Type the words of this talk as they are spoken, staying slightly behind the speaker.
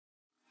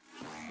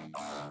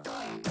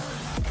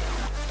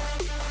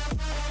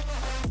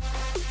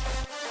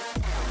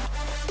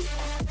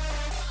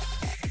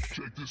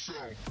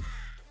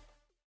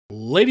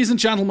Ladies and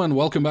gentlemen,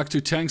 welcome back to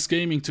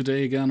CDGaming.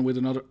 Today again with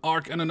another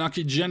ARK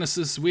Anunaki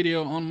Genesis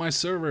video on my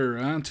server.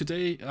 And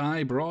today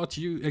I brought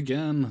you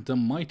again the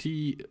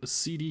mighty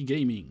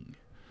CDGaming.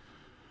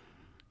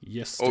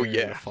 Yes, there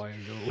the fire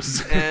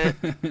goes.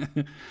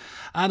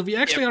 And we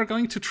actually are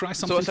going to try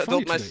something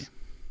funny today.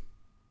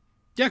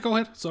 Yeah, go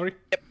ahead, sorry.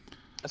 Yep.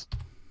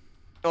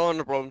 Oh,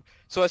 no problem.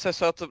 So as I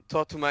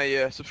thought to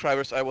my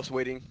subscribers, I was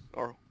waiting,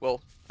 or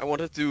well, I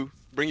wanted to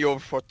bring you over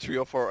for 3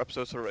 or 4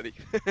 episodes already.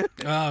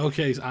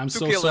 Okay, I'm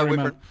so sorry,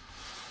 man.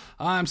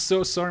 I'm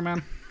so sorry,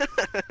 man.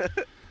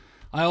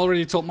 I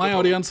already told my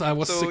audience I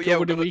was sick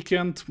over the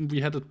weekend.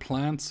 We had it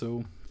planned,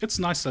 so it's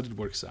nice that it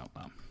works out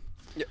now.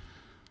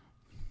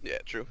 Yeah,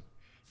 true.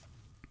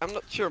 I'm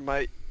not sure,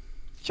 my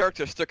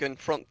character's stuck in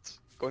front,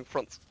 going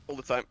front all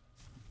the time.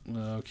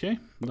 Okay,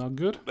 not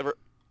good. Never.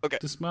 Okay.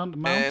 Dismount,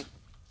 mount.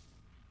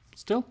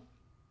 Still?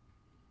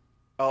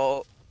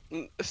 Oh,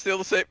 still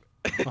the same.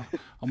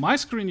 On my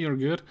screen you're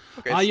good.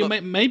 Okay,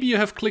 maybe you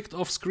have clicked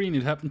off screen.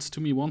 It happened to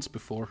me once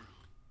before.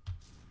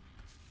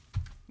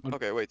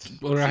 Okay, wait.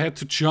 Or I had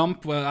to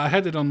jump. Well, I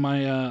had it on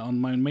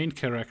my main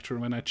character.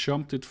 When I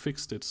jumped, it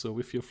fixed it. So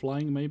if you're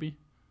flying, maybe.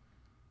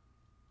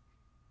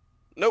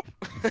 Nope.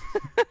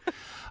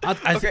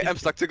 Okay, I'm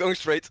stuck to going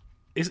straight.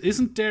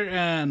 Isn't there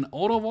an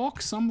auto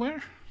walk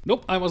somewhere?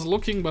 Nope. I was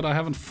looking, but I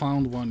haven't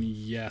found one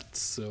yet.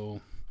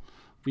 So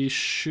we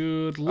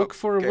should look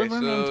for a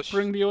Wyvern and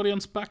bring the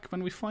audience back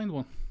when we find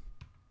one.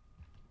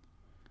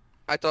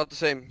 I thought the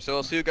same, so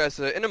I'll see you guys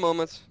in a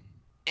moment.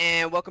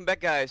 And welcome back,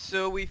 guys.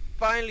 So we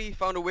finally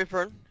found a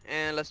Wyvern,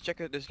 and let's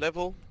check out this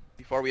level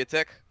before we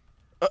attack.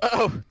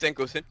 Oh, tank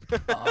goes in.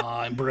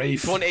 I'm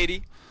brave.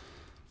 180.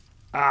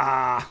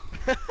 Ah.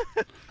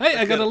 Hey,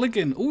 I got a lick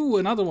in. Ooh,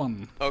 another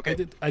one.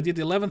 Okay. I did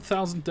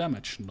 11,000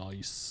 damage.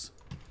 Nice.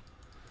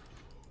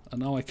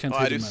 And now I can't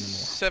hit him anymore.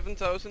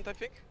 7,000, I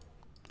think.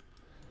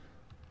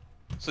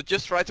 So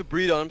just try to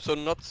breathe on him, so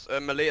not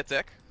melee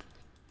attack,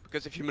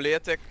 because if you melee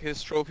attack,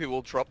 his trophy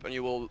will drop and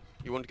you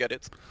won't get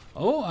it.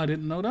 Oh, I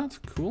didn't know that.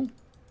 Cool.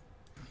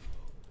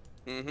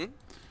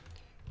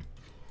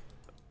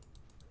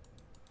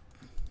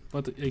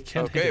 But I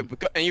can't hit him.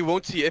 And you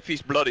won't see if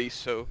he's bloody,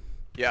 so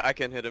yeah, I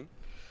can hit him.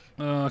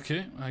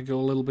 Okay, I go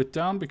a little bit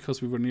down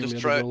because we were nearly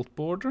at the world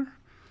border,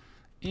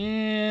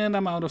 and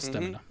I'm out of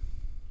stamina.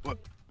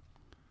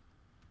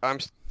 I'm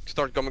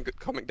start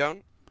coming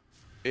down.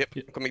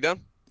 Yep, coming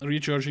down.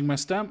 Recharging my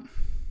stamp.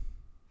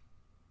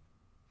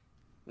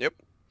 Yep,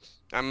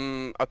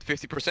 I'm at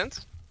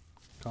 50%.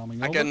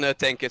 Coming I over. can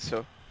tank it,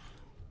 so.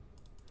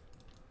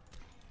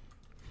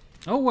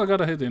 Oh, I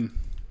got a hit in.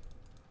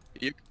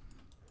 You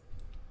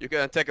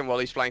can attack him while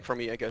he's flying for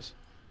me, I guess.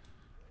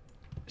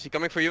 Is he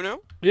coming for you now?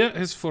 Yeah,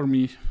 he's for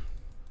me.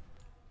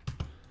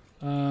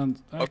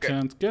 And I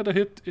can't get a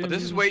hit in. But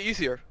this is way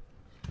easier.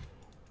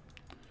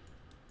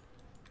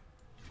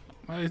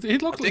 He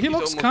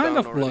looks kind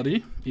of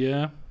bloody.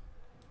 Yeah.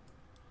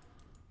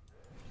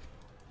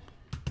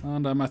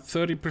 And I'm at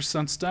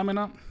 30%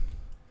 stamina.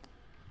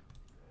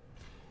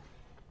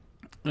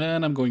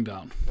 And I'm going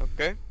down.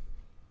 Okay.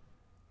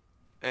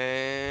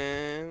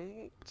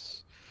 And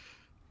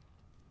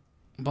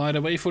by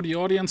the way, for the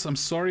audience, I'm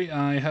sorry,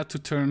 I had to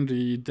turn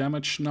the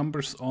damage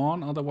numbers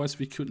on, otherwise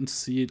we couldn't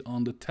see it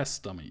on the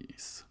test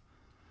dummies.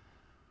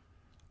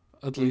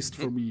 At least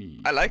for me.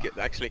 I like it,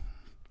 actually.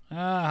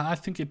 I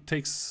think it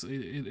makes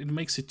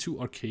it too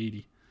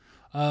arcadey.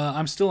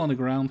 I'm still on the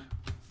ground,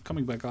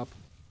 coming back up.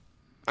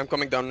 I'm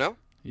coming down now.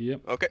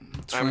 Yep. Okay.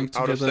 I'm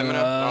out of stamina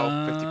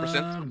now,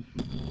 50%.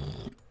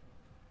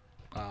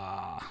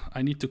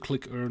 I need to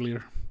click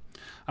earlier.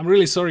 I'm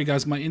really sorry,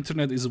 guys. My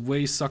internet is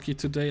way sucky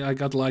today. I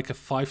got like a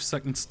 5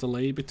 seconds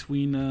delay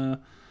between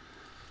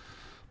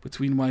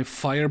my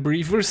fire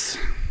breathers.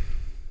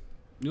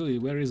 Really,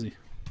 where is he?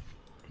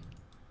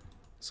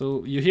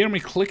 So you hear me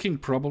clicking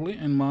probably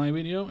in my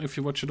video if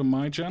you watch it on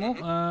my channel,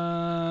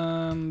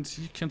 and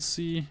you can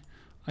see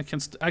I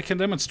can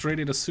demonstrate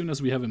it as soon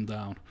as we have him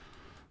down.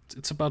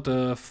 It's about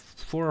a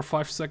 4 or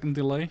 5 second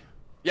delay.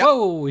 Yep.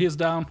 Whoa, he's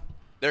down.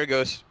 There he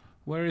goes.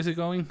 Where is he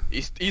going?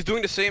 He's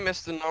doing the same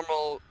as the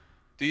normal.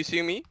 Do you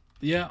see me?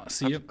 Yeah, I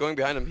see him. Going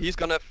behind him. He's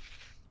gonna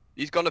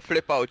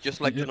flip out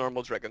just like the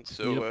normal dragon.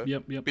 So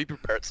be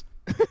prepared.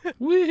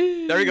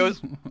 There he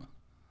goes.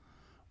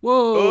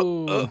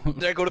 Whoa! Oh,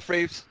 there go the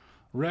frames.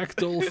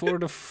 Ragdoll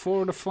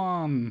for the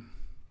fun.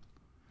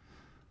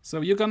 So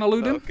you gonna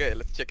loot him? Okay,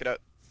 let's check it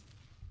out.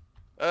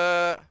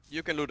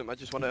 You can loot him. I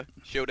just wanna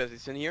show that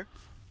it's in here.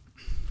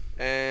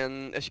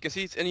 And as you can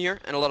see, it's in here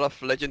and a lot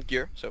of legend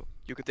gear, so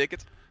you can take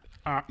it.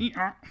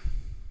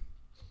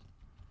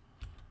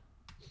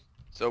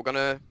 So we're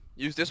gonna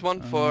use this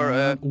one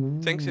for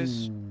thanks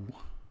his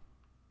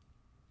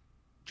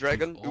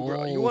dragon.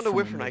 You want a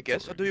Wyvern, I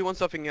guess, or do you want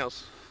something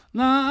else?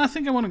 Nah, I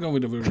think I want to go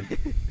with the Wyvern.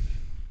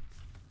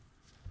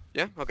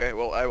 Yeah. Okay.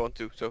 Well, I want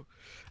to. So,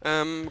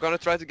 I'm gonna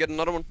try to get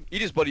another one.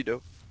 Eat his body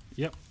though.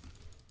 Yep.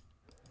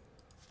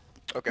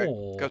 Okay.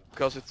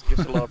 Because it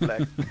gives a lot of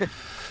lag.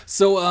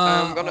 So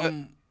I'm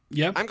gonna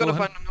find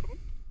another one.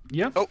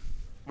 Yeah. Oh,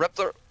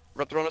 Raptor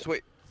on his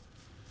way.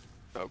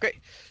 Okay.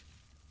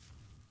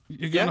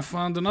 You're gonna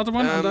find another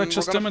one, and I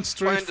just we're gonna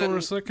demonstrate find for a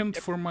an- second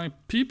for my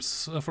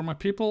peeps, for my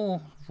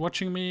people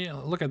watching me.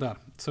 Look at that.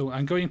 So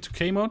I'm going to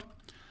K mode.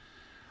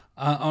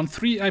 On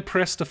 3, I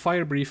press the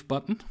fire brief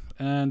button,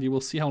 and you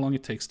will see how long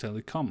it takes till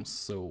it comes.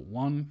 So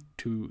 1,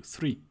 2,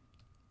 3.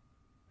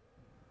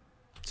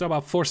 So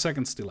about 4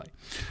 seconds delay.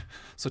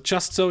 So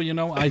just so you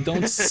know, I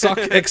don't suck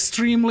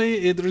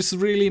extremely. It is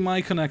really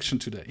my connection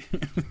today.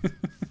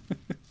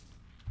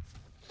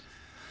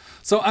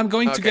 So I'm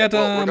going to get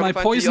my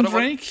poison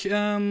drake,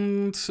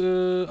 and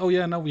oh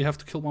yeah, no, we have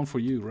to kill one for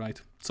you, right?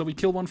 So we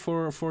kill one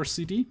for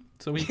CD,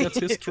 so he gets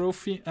his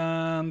trophy,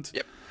 and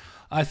Yep.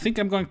 I think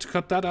I'm going to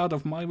cut that out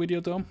of my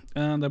video though,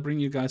 and I bring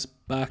you guys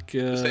back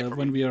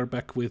when we are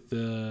back with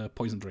the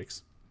poison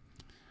drakes.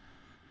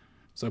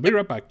 So I'll be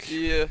right back.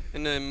 See you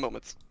in a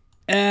moment.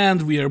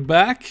 And we are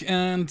back,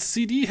 and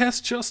CD has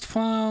just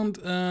found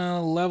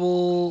a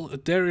level.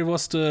 There it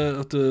was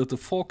the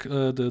fog,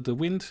 the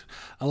wind,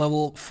 a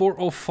level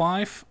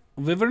 405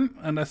 Wyvern,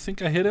 and I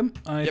think I hit him.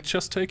 I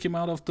just take him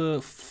out of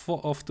the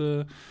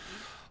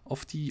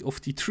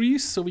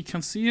trees so we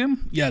can see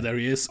him. Yeah, there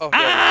he is. Oh,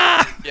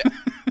 ah!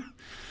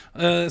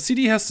 Yeah.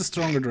 CD has the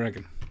stronger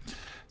dragon,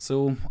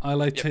 so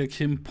I take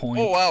him point.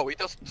 Oh wow, he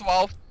does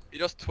 12. He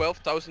does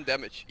 12,000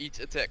 damage each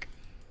attack.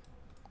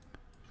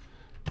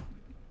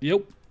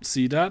 Yep,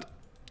 see that?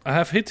 I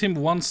have hit him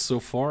once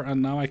so far,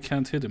 and now I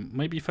can't hit him.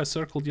 Maybe if I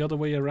circle the other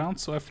way around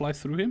so I fly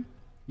through him?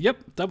 Yep,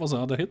 that was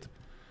another hit.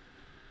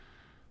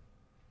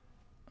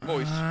 Oh,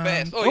 he's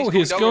fast. Oh,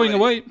 he's going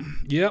away. away.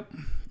 Yep,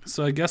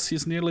 so I guess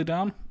he's nearly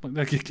down.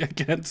 I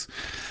can't.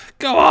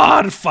 Go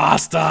on,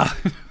 faster!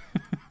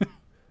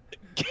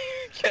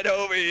 Get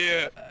over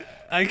here.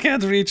 I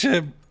can't reach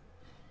him.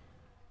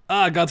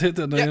 Ah, I got hit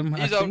on him,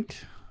 I think.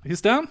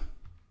 He's down?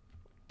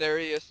 There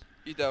he is.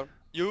 He's down.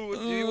 Do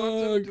you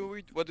want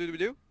to what do we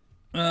do?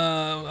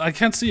 I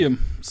can't see him.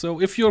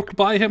 So if you're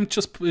by him,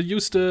 just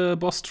use the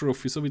boss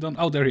trophy so we don't...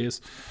 Oh, there he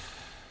is.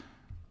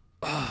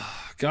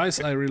 Guys,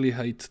 I really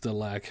hate the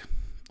lag.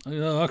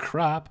 Oh,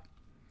 crap.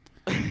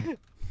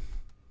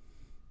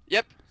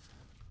 Yep.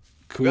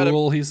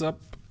 Cool, he's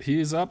up.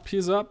 He's up,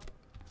 he's up.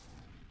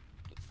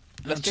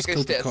 Let's check just his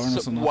killed the corners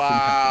stats. and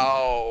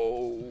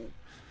Wow.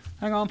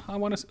 Hang on, I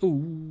want to...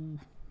 Ooh.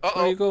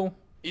 Uh-oh. There you go.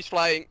 He's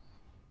flying.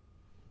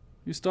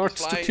 He starts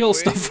to flying kill away.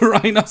 stuff for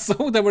Rhinos.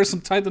 So there were some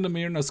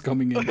Titanomirnas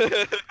coming in.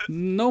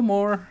 No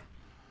more.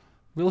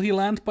 Will he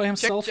land by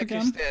himself check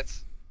again? his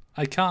stats.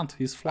 I can't,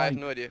 he's I have flying.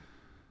 no idea.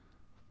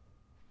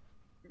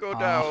 Go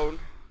down.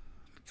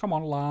 Come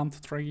on, land,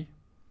 Draggy.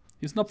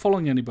 He's not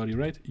following anybody,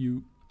 right?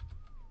 You.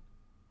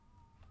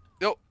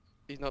 No,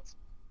 he's not.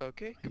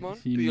 Okay, come on.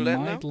 He do you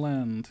land might now?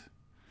 land.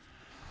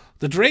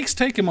 The drakes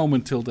take a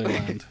moment till they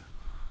land.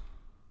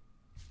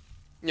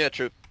 Yeah,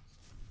 true.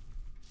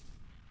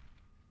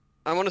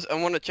 I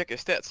wanna check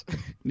his stats.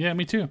 Yeah,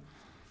 me too.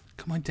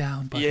 Come on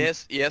down, buddy.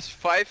 He has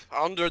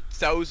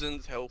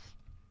 500,000 health.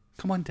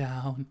 Come on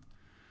down.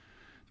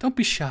 Don't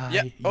be shy.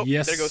 Yeah. Oh,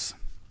 yes. there goes.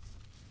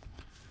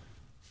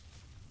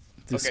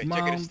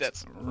 Dismount, check his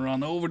stats.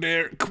 run over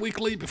there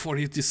quickly before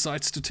he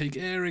decides to take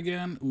air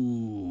again.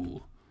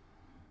 Ooh.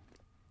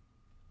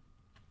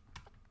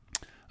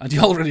 And he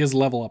already has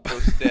level up.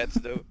 Those stats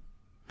though.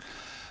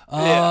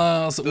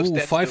 So, those ooh,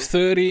 stats,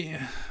 530,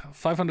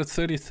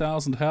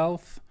 530,000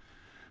 health.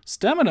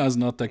 Stamina is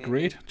not that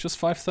great, just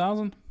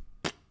 5,000.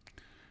 Yeah,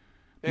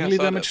 Melee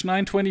saw damage that.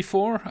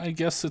 924. I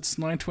guess it's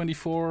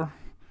 924.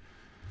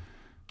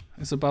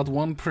 It's about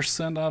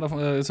 1% out of.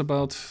 It's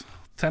about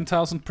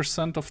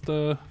 10,000% of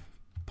the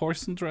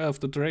poison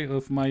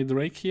of my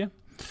drake here.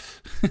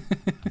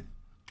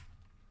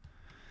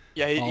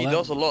 Yeah, he Oh, that-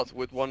 does a lot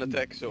with one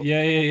attack. So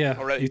Yeah.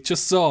 Already. We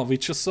just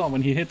saw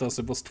when he hit us.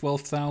 It was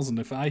 12,000.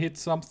 If I hit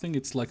something,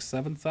 it's like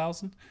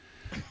 7,000,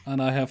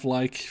 and I have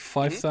like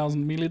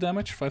 5,000 melee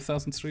damage.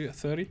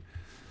 5,330,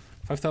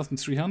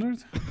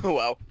 5,300,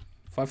 wow.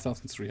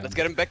 5,300. Let's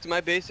get him back to my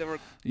base and we're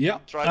Yeah,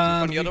 try to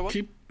find and the other one.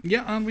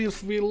 And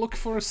we'll look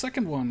for a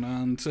second one,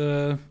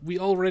 and we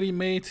already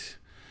made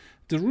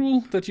the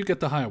rule that you get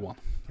the higher one,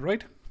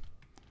 right?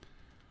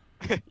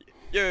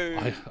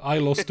 Yay. I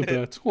lost the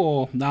bet.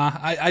 Oh, nah,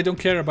 I don't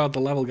care about the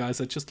level,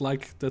 guys. I just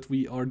like that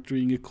we are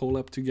doing a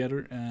collab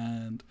together,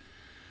 and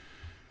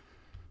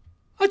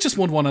I just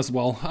want one as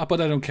well,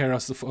 but I don't care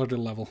as for the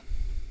level.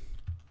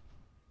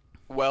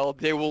 Well,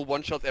 they will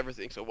one-shot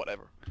everything, so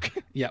whatever.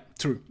 Yeah,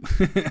 true.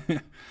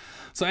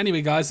 So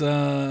anyway, guys,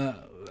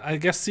 I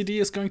guess CD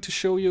is going to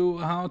show you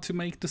how to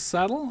make the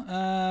saddle,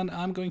 and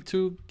I'm going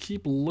to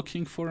keep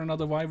looking for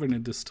another wyvern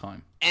at this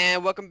time.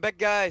 And welcome back,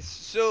 guys.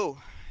 So,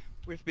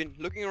 we've been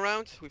looking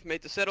around, we've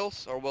made the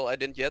saddles, or well, I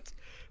didn't yet,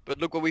 but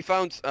look what we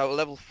found,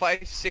 level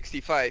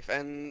 565,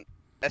 and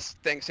as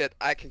Tank said,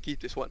 I can keep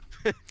this one.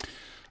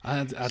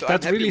 And So I'm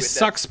that happy really with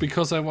sucks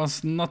because I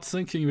was not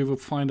thinking we would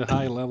find a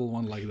high level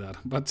one like that,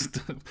 but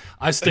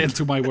I stand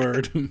to my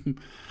word.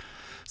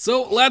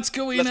 So let's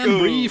go in and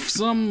breathe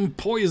some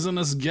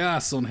poisonous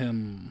gas on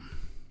him.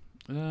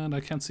 And I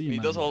can't see him. He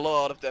does a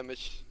lot of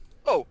damage.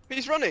 Oh,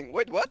 he's running!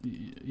 Wait, what?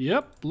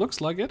 Yep, looks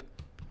like it.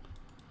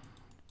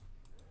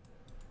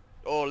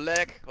 Oh,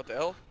 lag. What the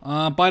hell?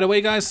 By the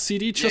way, guys,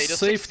 CD Yeah, just he does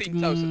saved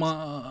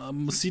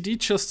 16,000. CD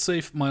just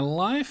saved my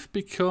life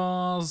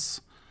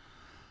because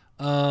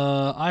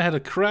I had a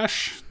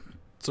crash,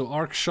 so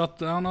ARK shut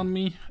down on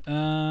me,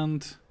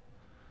 and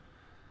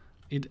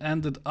it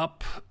ended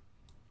up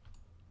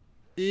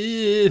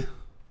that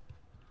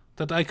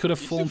I could have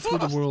fallen through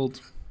the world.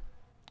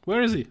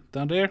 Where is he?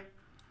 Down there?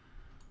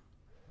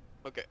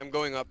 Okay, I'm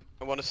going up.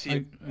 I want to see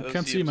him. I don't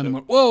can't see him so-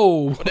 anymore.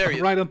 Whoa! Oh, there he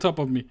is. Right on top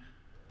of me.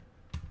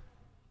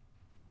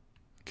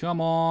 Come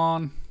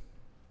on.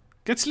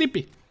 Get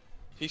sleepy.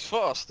 He's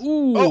fast.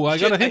 Ooh, Oh, I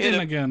shit, gotta hit hit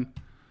him him. again.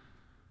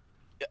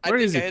 Yeah, Where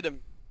I is think he? I hit him.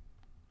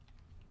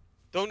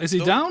 Don't, Is he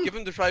don't down? give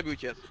him the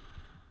tribute yet.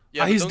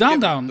 Yeah, Ah, but he's don't down, give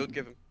him, down. Don't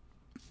give him.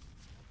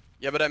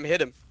 Yeah, but I'm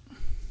hit him.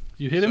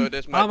 You hit So him?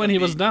 this might Ah, when not he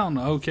was be- down.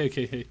 Okay,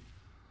 okay, okay.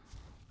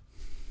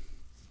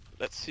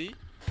 Let's see.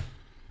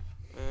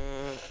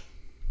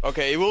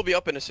 Okay, he will be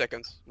up in a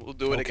second. We'll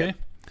do it Okay. again.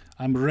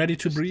 I'm ready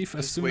to breathe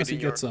as just soon as he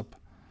waiting gets up.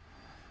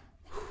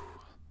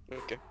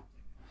 Okay.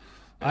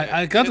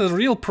 I got a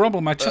real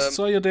problem. I just Um,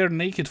 saw you there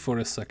naked for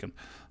a second.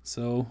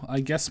 So I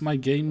guess my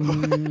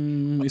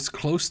game is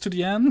close to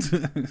the end.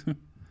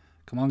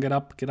 Come on, get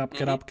up, get up,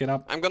 get up, get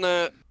up. I'm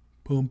gonna...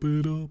 Pump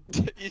it up.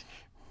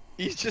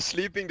 he's just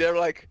sleeping there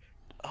like...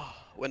 Oh,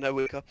 when I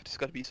wake up, it's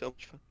gonna be so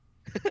much fun.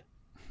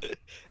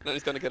 Then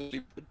he's gonna get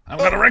sleep. I'm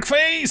gonna wreck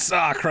face!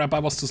 Ah, crap, I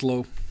was too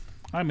slow.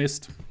 I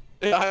missed.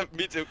 Yeah,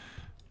 me too.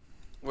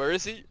 Where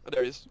is he? Oh,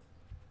 there he is.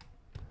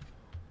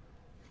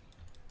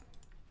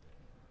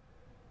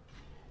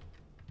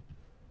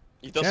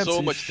 He does Can't so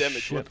see much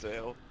damage, shit. what the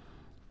hell?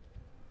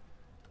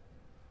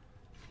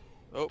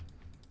 Oh,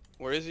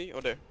 where is he?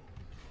 Oh, there.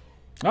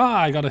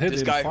 Ah, I got a hit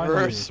This in guy finally.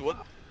 hurts,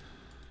 what?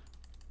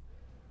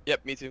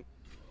 Yep, me too.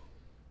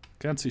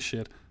 Can't see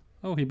shit.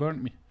 Oh, he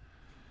burned me.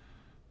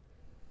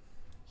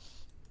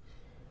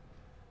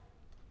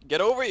 Get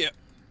over here!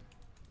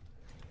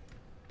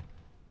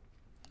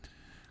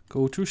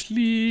 Go to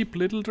sleep,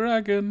 little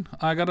dragon.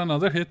 I got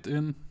another hit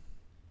in.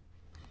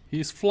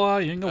 He's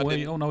flying away.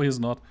 didn't. Oh, no, he's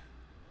not.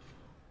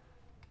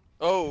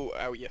 Oh,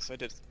 oh yes, I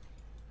did.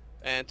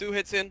 And 2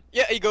 hits in.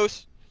 Yeah, he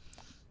goes.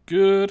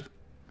 Good.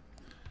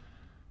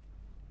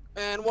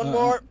 And one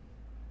more.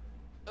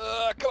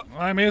 Come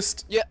on. I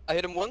missed. Yeah, I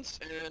hit him once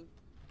and...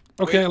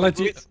 Okay, Wait, I let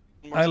you. wait.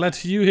 One more I time.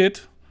 let you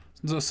hit,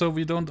 so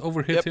we don't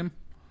overhit Yep. him.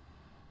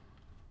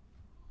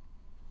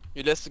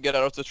 He has to get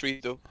out of the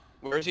tree though.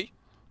 Where is he?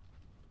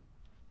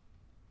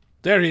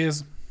 There he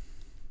is.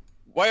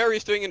 Why are you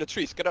staying in the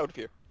trees? Get out of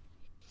here.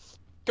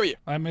 Come here.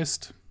 I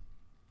missed.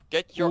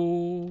 Get your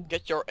Oh,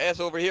 ass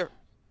over here.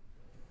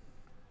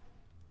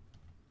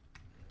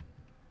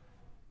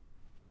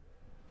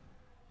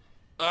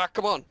 Ah,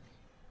 come on.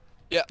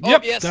 Yeah. Oh,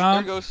 Yep, yes.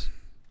 down. There goes.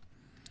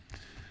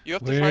 You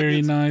have to try very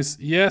it. nice.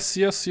 Yes,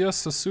 yes,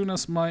 yes. As soon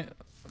as my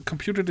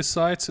computer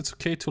decides it's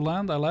okay to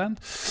land, I land.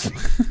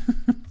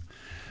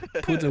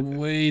 Put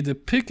away the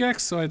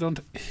pickaxe so I don't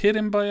hit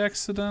him by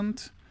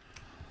accident.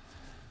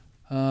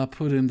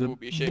 Put in the Would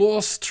be a shame.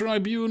 boss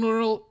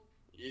tribunal.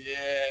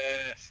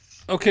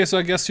 Yes. Okay, so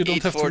I guess you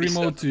don't have to 847.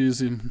 remote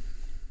use him.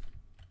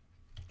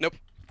 Nope.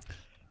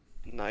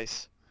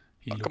 Nice.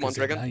 He Oh, looks come on,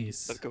 dragon.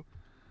 nice. Let's go.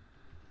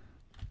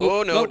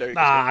 Oh no, there you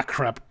go. Ah,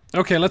 crap.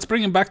 Okay, let's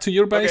bring him back to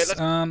your base let's-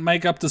 and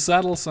make up the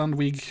saddles, and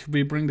we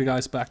bring the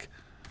guys back.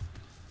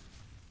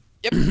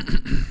 Yep.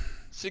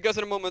 See you guys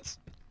in a moment.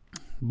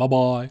 Bye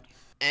bye.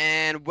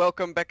 And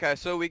welcome back,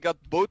 guys. So we got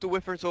both the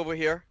Wyverns over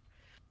here.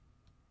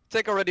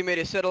 Tech already made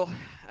his saddle.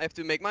 I have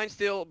to make mine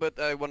still, but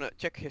I want to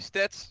check his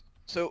stats.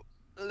 So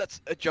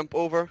let's jump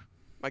over.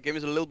 My game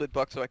is a little bit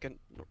bugged, so I can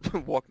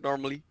walk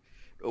normally.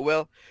 Oh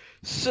well.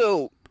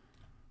 So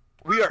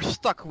we are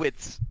stuck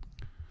with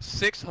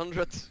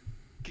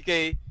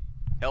 600k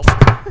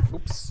health.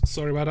 Oops,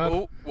 sorry about that.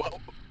 Oh wow.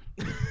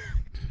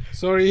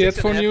 Sorry,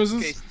 headphone 6.5K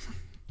users.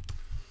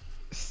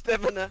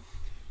 stamina,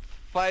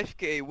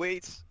 5k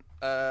weight,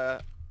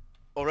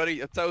 already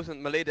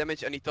 1000 melee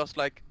damage, and he does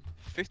like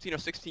 15 or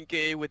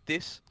 16k with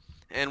this,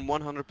 and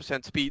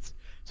 100% speed.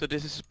 So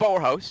this is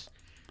powerhouse.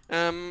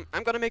 I'm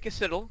gonna make a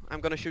saddle.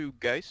 I'm gonna show you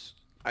guys.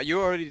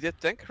 You already did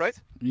tank, right?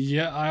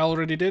 Yeah, I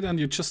already did, and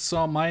you just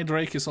saw my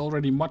Drake is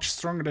already much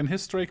stronger than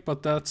his Drake,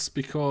 but that's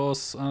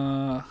because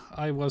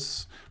I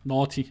was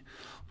naughty.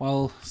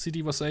 While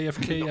CD was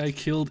AFK, I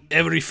killed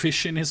every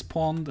fish in his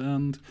pond,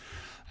 and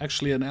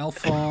actually a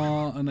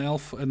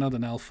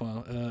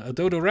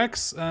Dodo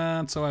Rex,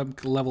 and so I'm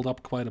leveled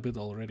up quite a bit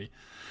already.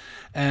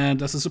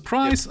 And as a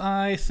surprise,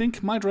 I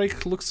think my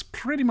Drake looks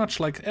pretty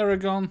much like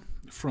Aragon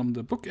from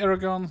the book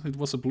Aragon. It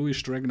was a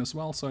bluish dragon as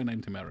well, so I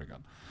named him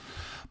Aragon.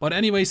 But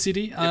anyway,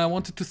 CD, I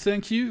wanted to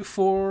thank you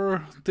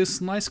for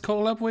this nice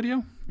collab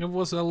video. It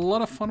was a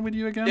lot of fun with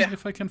you again,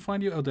 if I can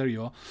find you. Oh, there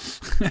you are.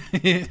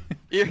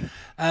 Yeah.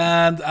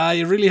 And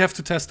I really have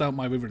to test out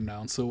my Wyvern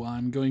now, so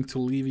I'm going to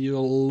leave you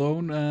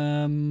alone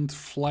and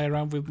fly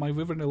around with my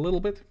Wyvern a little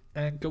bit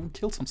and go and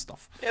kill some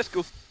stuff. Yeah, it's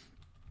cool.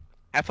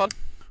 Have fun.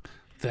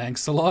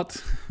 Thanks a lot.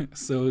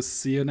 So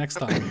see you next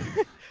time.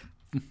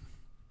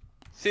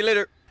 See you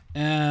later.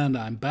 And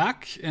I'm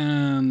back,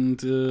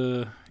 and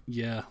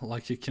yeah,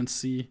 like you can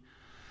see,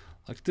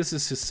 like this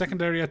is his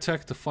secondary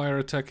attack, the fire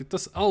attack. It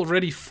does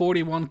already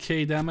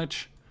 41k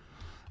damage,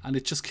 and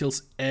it just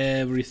kills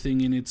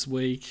everything in its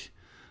wake.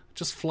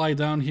 Just fly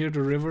down here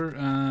the river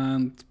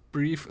and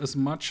breathe as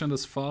much and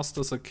as fast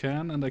as I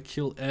can, and I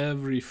kill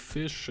every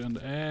fish and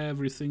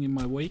everything in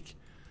my wake.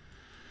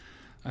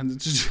 And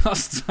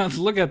just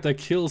look at the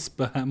kill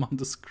spam on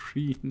the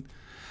screen.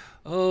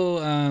 Oh,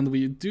 and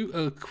we do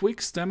a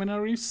quick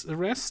stamina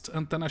rest,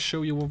 and then I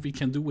show you what we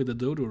can do with the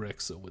Dodo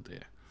Rex over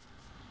there.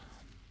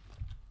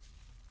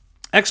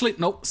 Actually,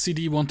 no,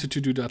 CD wanted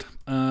to do that,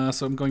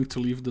 so I'm going to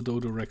leave the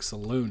Dodo Rex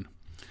alone.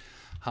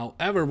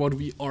 However, what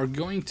we are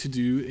going to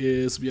do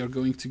is we are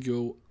going to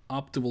go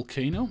up the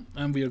volcano,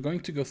 and we are going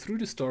to go through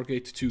the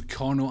Stargate to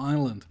Carno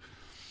Island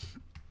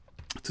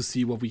to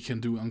see what we can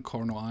do on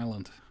Carno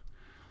Island.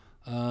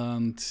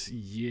 And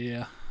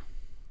yeah,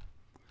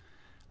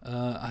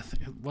 I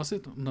think, was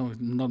it? No,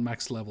 not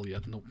max level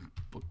yet. No,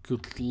 but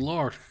good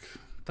lord,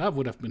 that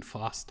would have been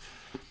fast.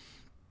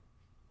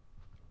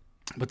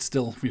 But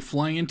still, we're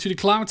flying into the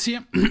clouds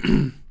here.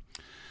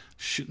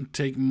 Shouldn't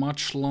take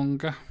much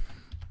longer.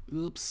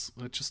 Oops,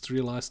 I just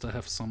realized I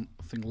have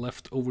something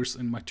leftovers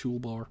in my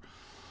toolbar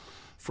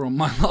from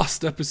my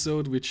last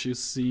episode, which you've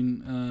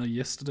seen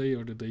yesterday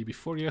or the day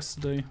before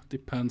yesterday.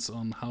 Depends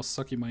on how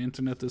sucky my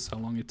internet is, how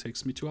long it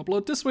takes me to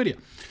upload this video.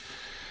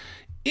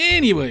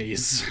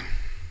 Anyways,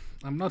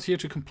 I'm not here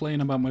to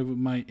complain about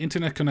my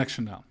internet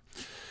connection now.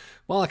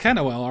 Well, I kind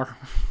of are.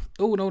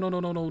 Oh, no, no, no,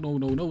 no, no, no,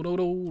 no, no, no,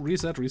 no.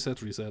 Reset,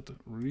 reset, reset.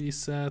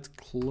 Reset,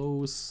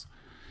 close.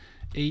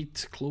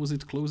 8, close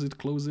it, close it,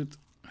 close it.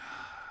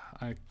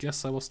 I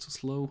guess I was too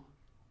slow.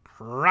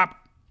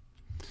 Crap.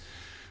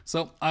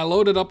 So I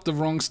loaded up the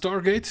wrong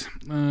Stargate.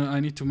 I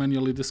need to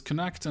manually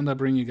disconnect, and I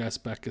bring you guys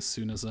back as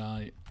soon as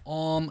I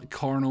on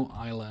Carno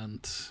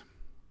Island.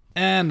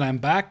 And I'm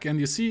back, and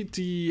you see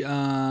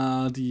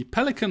the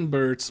pelican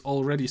birds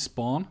already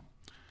spawn.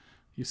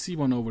 You see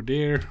one over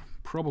there,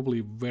 probably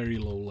very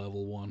low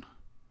level one.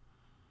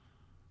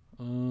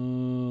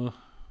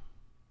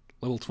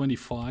 Level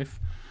 25.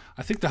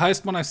 I think the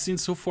highest one I've seen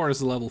so far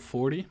is level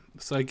 40,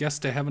 so I guess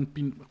they haven't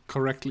been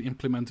correctly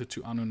implemented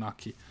to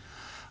Anunnaki.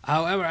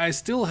 However, I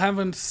still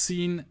haven't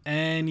seen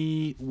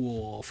any...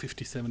 Whoa,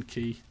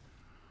 57k.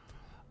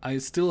 I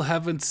still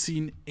haven't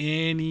seen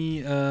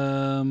any...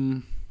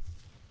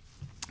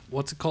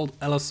 what's it called?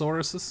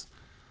 Allosauruses.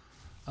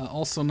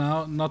 Also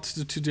now, not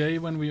today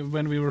when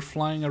we were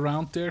flying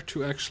around there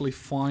to actually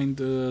find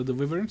the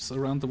wyverns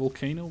around the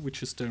volcano,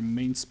 which is their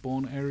main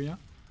spawn area.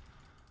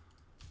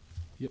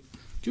 Yep.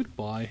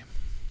 Goodbye.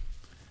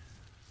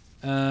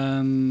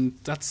 And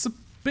that's a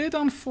bit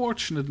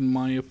unfortunate in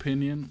my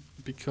opinion,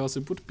 because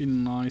it would be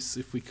nice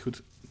if we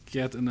could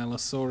get an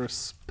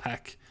Allosaurus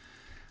pack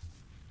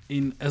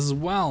in as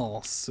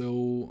well.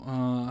 So,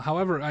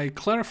 however, I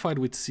clarified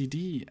with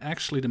CD,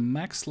 actually the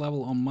max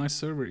level on my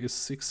server is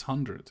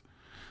 600.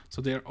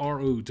 So there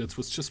are, oh, that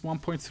was just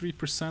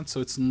 1.3%,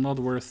 so it's not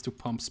worth to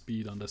pump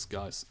speed on this,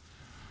 guys.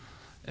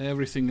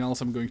 Everything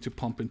else I'm going to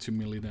pump into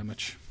melee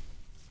damage.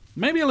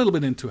 Maybe a little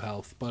bit into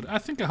health, but I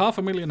think a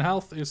 500,000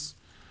 health is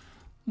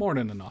more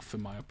than enough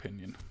in my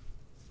opinion.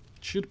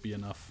 It should be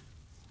enough.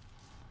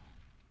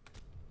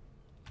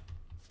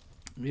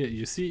 Yeah,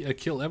 you see, I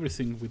kill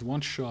everything with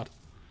one shot.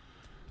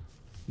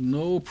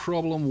 No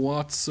problem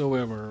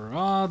whatsoever.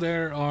 Ah,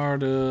 there are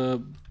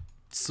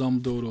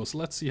some dodos.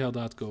 Let's see how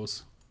that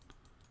goes.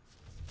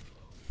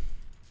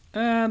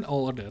 And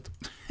all are dead.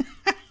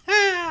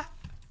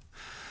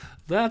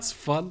 That's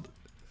fun.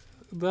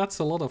 That's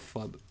a lot of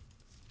fun.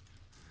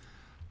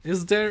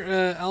 Is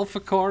there Alpha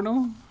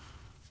Carno?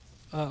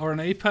 Or an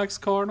Apex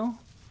Carno?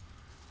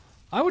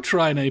 I would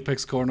try an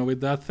Apex Carno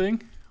with that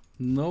thing.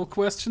 No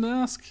question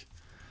asked.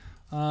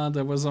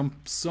 There was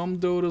some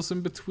dodos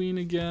in between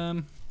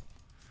again.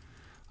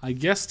 I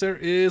guess there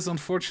is,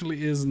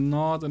 unfortunately, is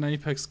not an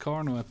Apex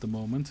Carno at the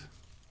moment.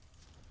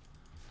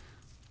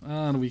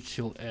 And we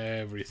kill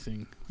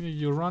everything.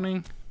 You're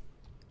running?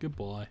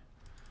 Goodbye.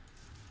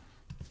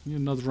 You're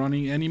not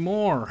running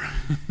anymore.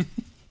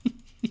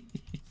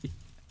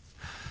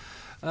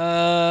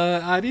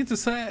 I need to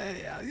say,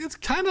 it's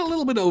kind of a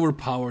little bit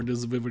overpowered,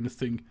 this Wyvern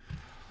thing.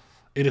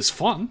 It is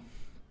fun,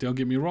 don't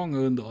get me wrong,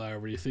 and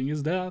everything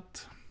is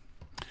that.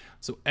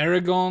 So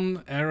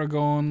Aragon,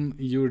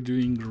 you're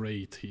doing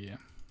great here.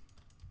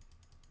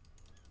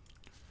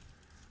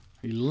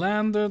 He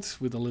landed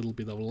with a little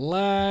bit of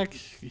lag.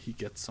 He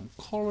gets some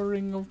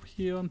coloring over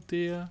here and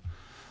there.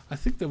 I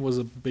think there was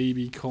a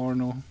baby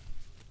Carno.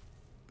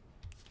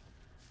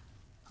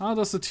 How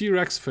does the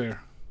T-Rex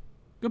fare?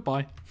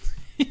 Goodbye.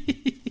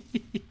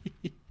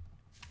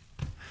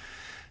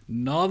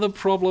 Not a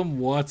problem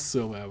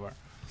whatsoever.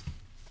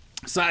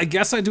 So I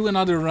guess I do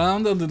another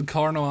round on the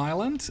Carno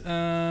Island,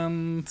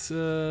 and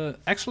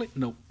actually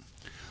no,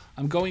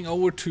 I'm going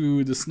over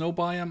to the snow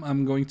biome.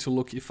 I'm going to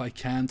look if I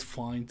can't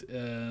find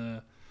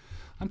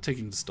I'm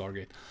taking the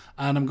Stargate,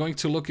 and I'm going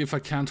to look if I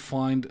can't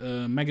find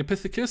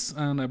Megapithecus,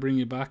 and I bring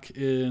you back,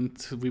 and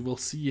we will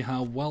see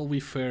how well we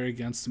fare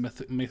against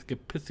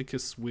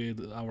Megapithecus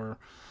with our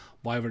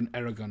Wyvern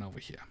Aragon over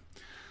here.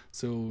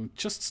 So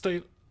just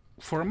stay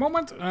for a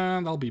moment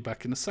and I'll be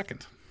back in a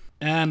second.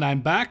 And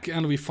I'm back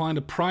and we find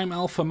a prime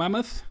alpha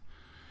mammoth.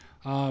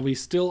 We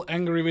still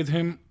angry with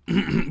him,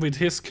 with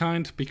his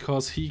kind,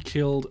 because he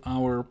killed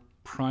our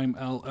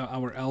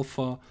our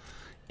alpha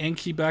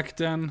Enki back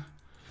then.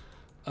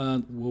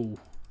 Whoa.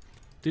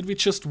 Did we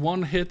just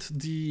one hit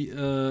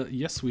the,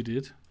 yes we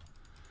did.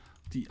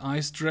 The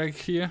ice drag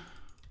here.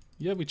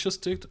 Yeah, we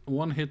just did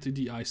one hit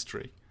the ice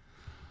drag.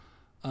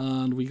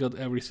 And we got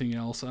everything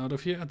else out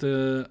of here.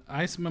 The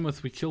ice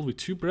mammoth we killed with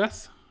 2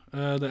 breath.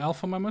 The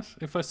alpha mammoth,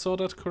 if I saw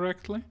that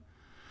correctly.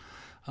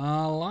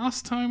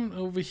 Last time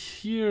over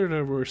here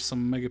there were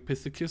some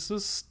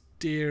megapithecus.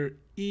 There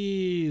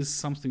is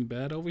something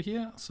bad over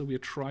here, so we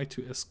try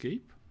to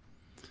escape.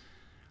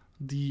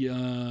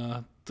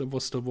 There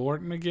was the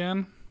warden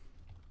again.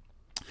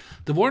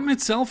 The warden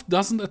itself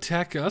doesn't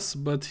attack us,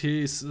 but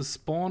his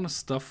spawn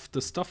stuff,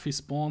 the stuff he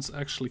spawns,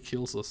 actually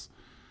kills us.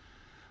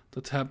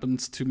 That happened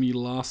to me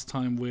last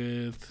time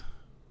with...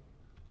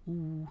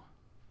 Ooh.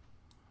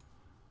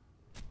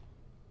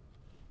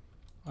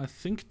 I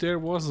think there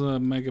was a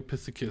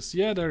megapithecus.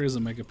 Yeah, there is a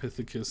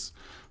megapithecus.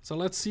 So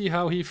let's see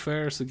how he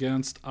fares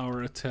against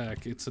our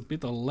attack. It's a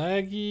bit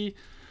laggy,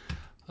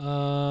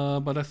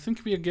 but I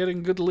think we are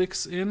getting good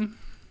licks in.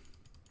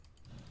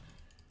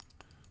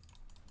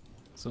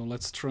 So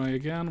let's try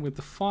again with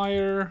the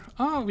fire.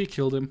 Ah, we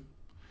killed him.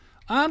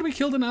 And we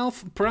killed an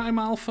prime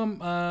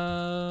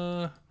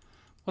alpha,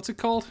 what's it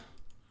called?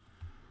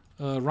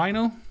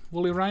 Rhino?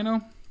 Woolly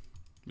rhino?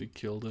 We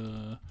killed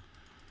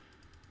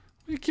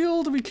we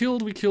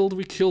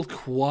killed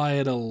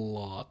quite a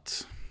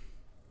lot.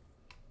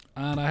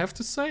 And I have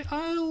to say,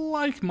 I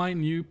like my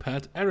new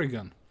pet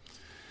Aragorn.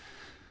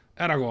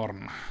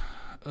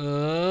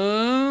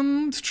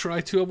 And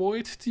try to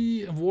avoid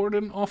the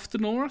Warden of the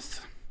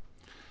North.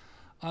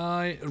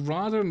 I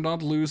rather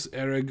not lose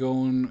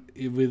Aragorn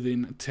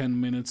within 10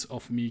 minutes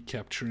of me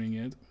capturing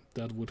it.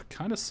 That would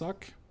kind of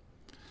suck.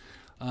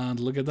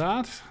 And look at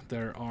that,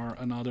 there are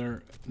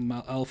another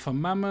alpha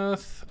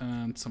mammoth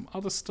and some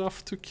other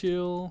stuff to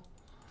kill.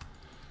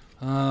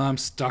 I'm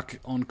stuck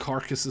on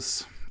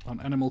carcasses, on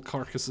animal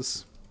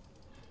carcasses.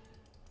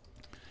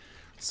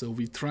 So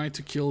we try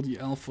to kill the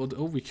alpha.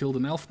 Oh, we killed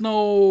an elf.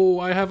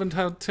 No, I haven't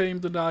had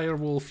tamed the dire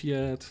wolf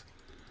yet.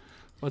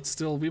 But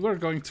still, we were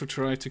going to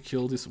try to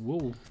kill this.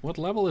 Whoa, what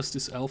level is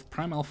this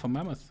prime alpha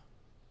mammoth?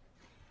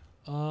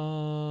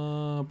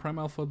 Prime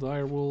alpha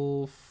dire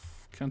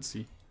wolf, can't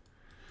see.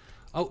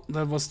 Oh,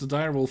 that was the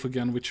dire wolf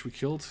again, which we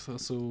killed.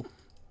 So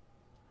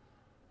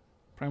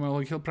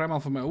we killed prime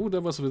alpha. Oh,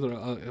 that was with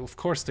of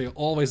course they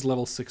always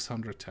level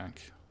 600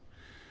 tank.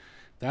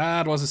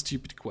 That was a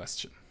stupid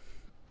question.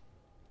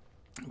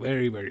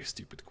 Very, very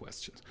stupid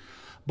question.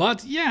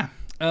 But yeah,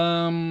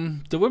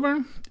 the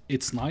Wyvern,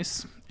 it's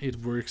nice.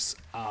 It works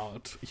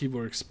out. He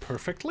works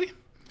perfectly.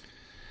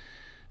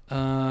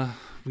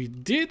 We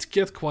did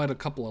get quite a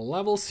couple of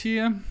levels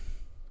here,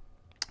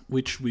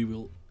 which we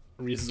will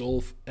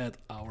resolve at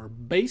our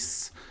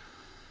base,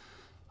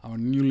 our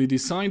newly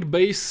designed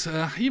base.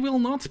 He will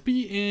not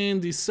be in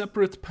the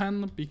separate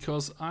pen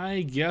because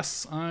I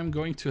guess I'm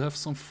going to have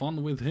some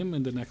fun with him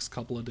in the next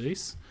couple of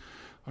days,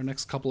 or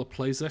next couple of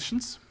play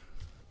sessions,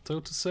 so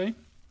to say.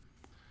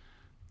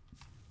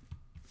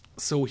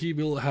 So he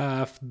will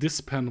have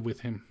this pen with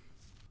him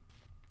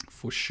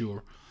for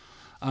sure.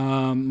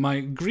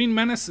 My Green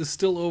Menace is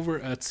still over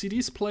at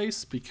CD's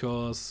place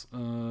because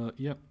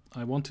yeah,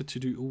 I wanted to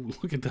do... Oh,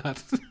 look at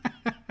that.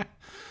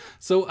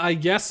 So I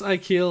guess I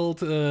killed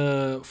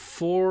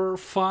 4,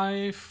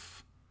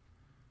 5...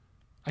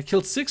 I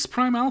killed 6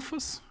 prime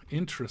alphas?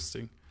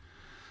 Interesting.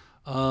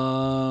 We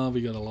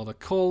got a lot of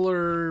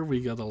color, we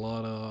got a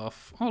lot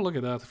of... Oh, look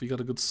at that. We got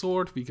a good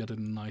sword, we got a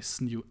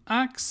nice new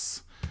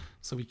axe.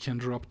 So we can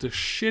drop the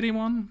shitty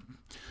one.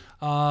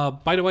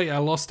 By the way, I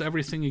lost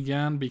everything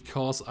again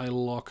because I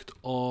locked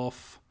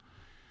off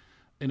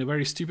in a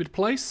very stupid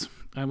place.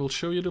 I will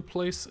show you the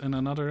place in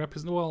another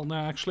episode. Well, no,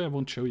 actually I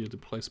won't show you the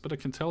place, but I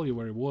can tell you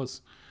where it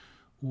was.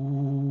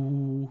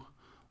 Ooh,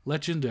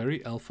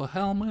 legendary alpha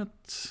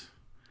helmet.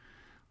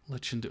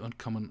 Legendary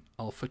uncommon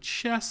alpha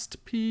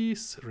chest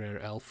piece.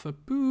 Rare alpha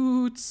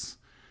boots.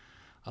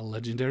 A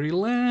legendary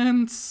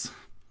lance.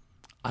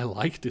 I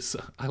like this.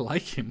 I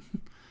like him.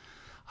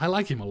 I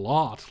like him a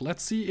lot.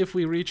 Let's see if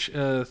we reach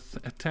a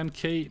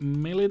 10k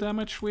melee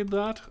damage with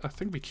that. I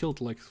think we killed,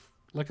 like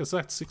I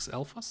said, 6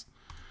 alphas.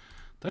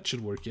 That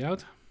should work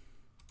out.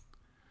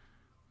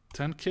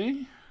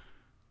 10k.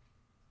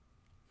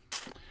 A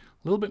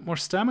little bit more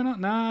stamina.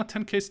 Nah,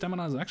 10k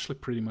stamina is actually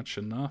pretty much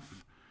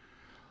enough.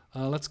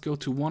 Let's go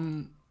to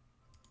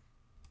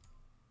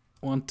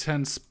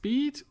 110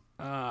 speed.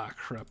 Ah,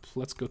 crap.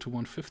 Let's go to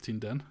 115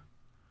 then.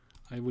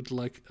 I would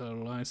like a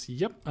rise.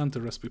 Yep, and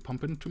the rest we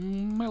pump into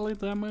melee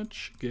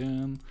damage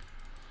again.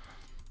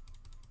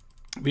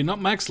 We're not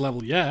max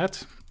level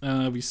yet.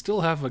 We still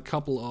have a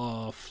couple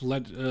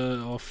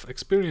of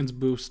experience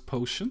boost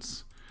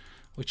potions,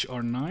 which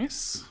are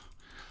nice.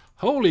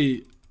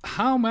 Holy,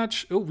 how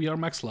much? Oh, we are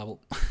max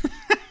level.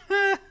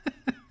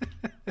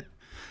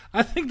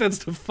 I think that's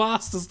the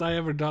fastest I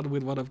ever done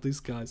with one of these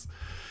guys.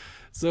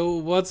 So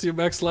what's your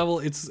max level?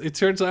 It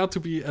turns out to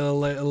be a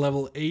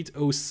level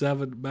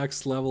 807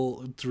 max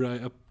level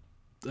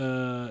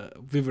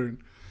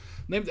Wyvern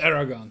named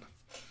Aragon.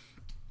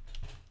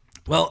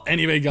 Well,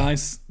 anyway,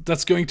 guys,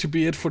 that's going to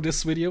be it for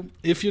this video.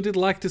 If you did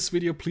like this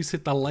video, please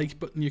hit that like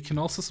button. You can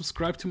also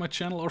subscribe to my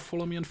channel or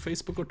follow me on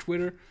Facebook or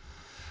Twitter.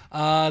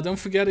 Don't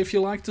forget, if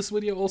you like this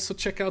video, also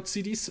check out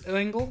CD's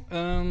angle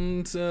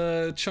and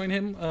join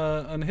him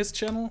on his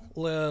channel.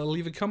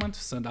 Leave a comment,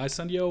 I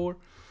send you over.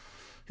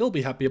 He'll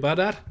be happy about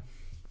that.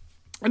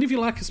 And if you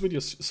like his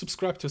videos,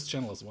 subscribe to his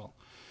channel as well.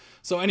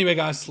 So anyway,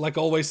 guys, like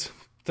always,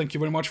 thank you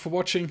very much for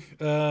watching,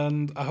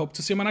 and I hope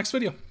to see you in my next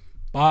video.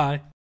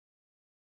 Bye.